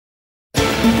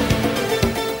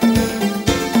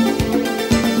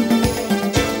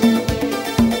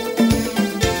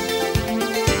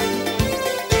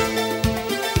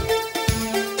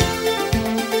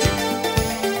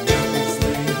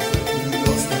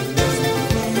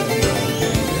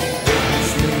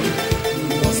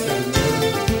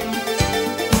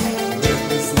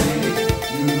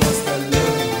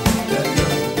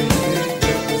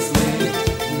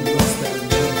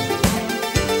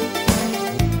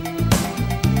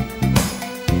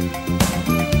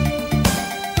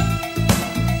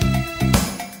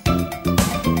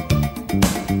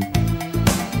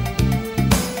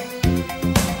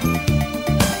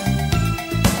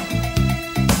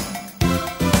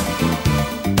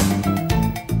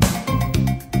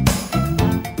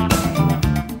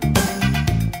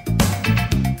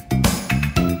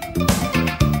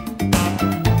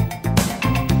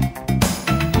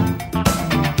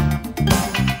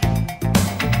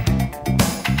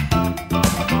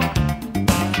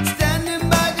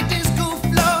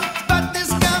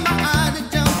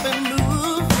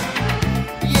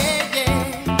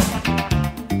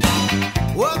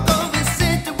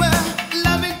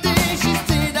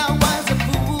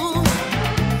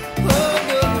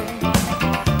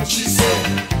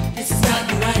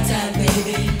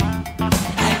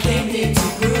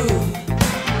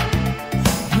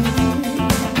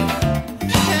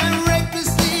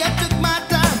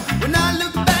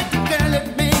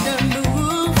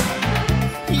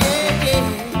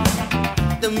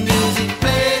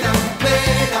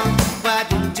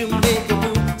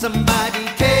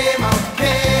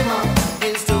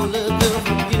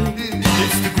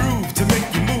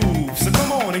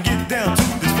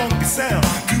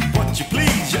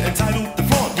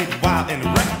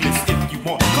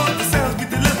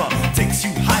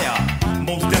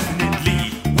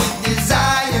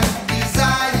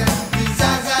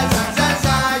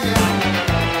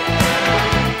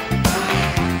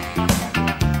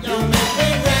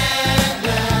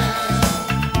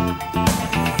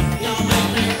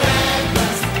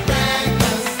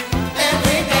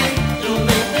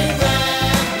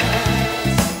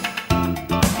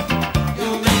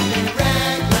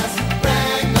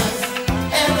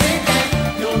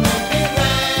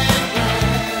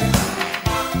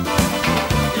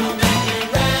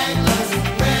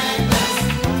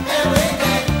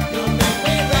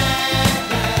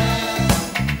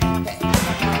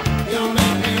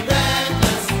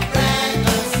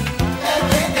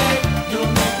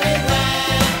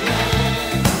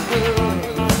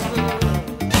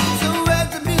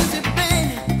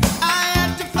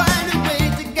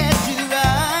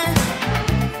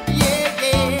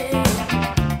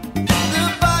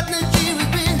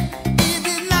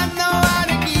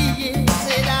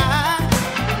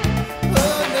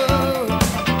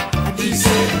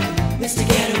is to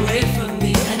get away from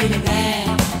me. I need a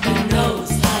man who knows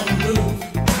how to move.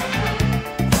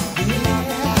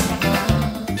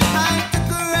 I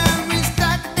took around, we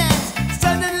start dance.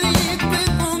 Suddenly it quit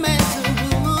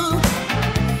momentum.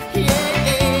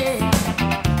 Yeah,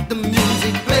 the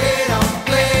music played on.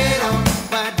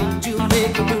 Why didn't you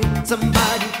make a move?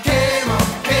 Somebody came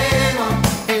on,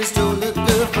 and stole the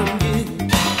girl from you.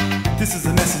 This is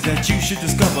a message that you should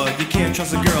discover. You can't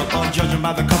trust a girl unjudged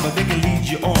by the cover. They can lead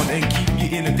you on and keep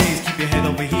you in a daze, keep your head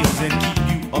over heels and keep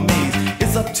you amazed.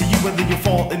 It's up to you whether you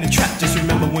fall in the trap. Just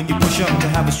remember when you push up to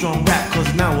have a strong rap,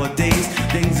 cause nowadays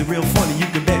things are real funny. You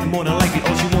can bet more than likely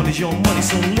all you want is your money.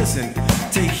 So listen,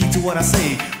 take heed to what I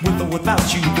say. With or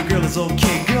without you, the girl is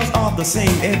okay. Girls are the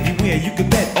same everywhere. You can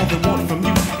bet all they want from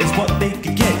you is what they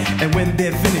can get. And when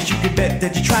they're finished, you can bet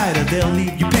that you tried her, they'll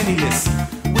leave you penniless.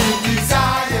 With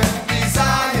desire,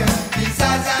 desire,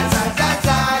 desire, desire,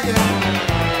 desire.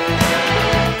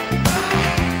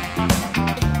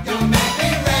 You make me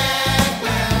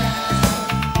reckless.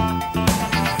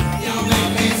 You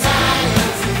make me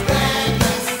silence,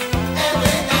 reckless.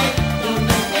 Every day you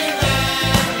make me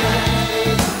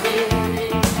reckless.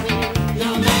 You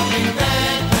make me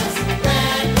reckless,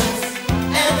 reckless.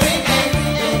 Every day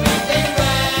you make me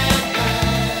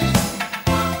reckless.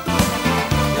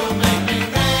 You make me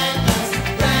reckless,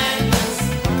 reckless.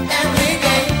 Every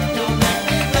day you make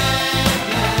me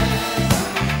reckless.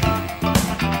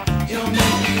 You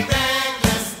make me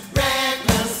reckless,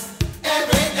 reckless.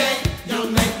 Every day you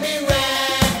make me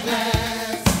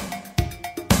reckless.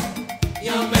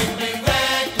 You make me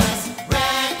reckless,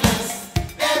 reckless.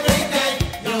 Every day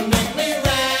you make me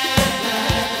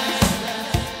reckless.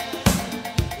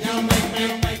 You make me,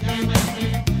 you make me,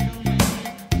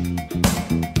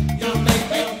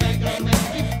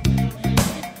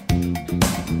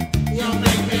 you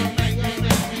make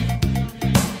me,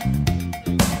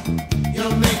 you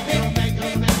make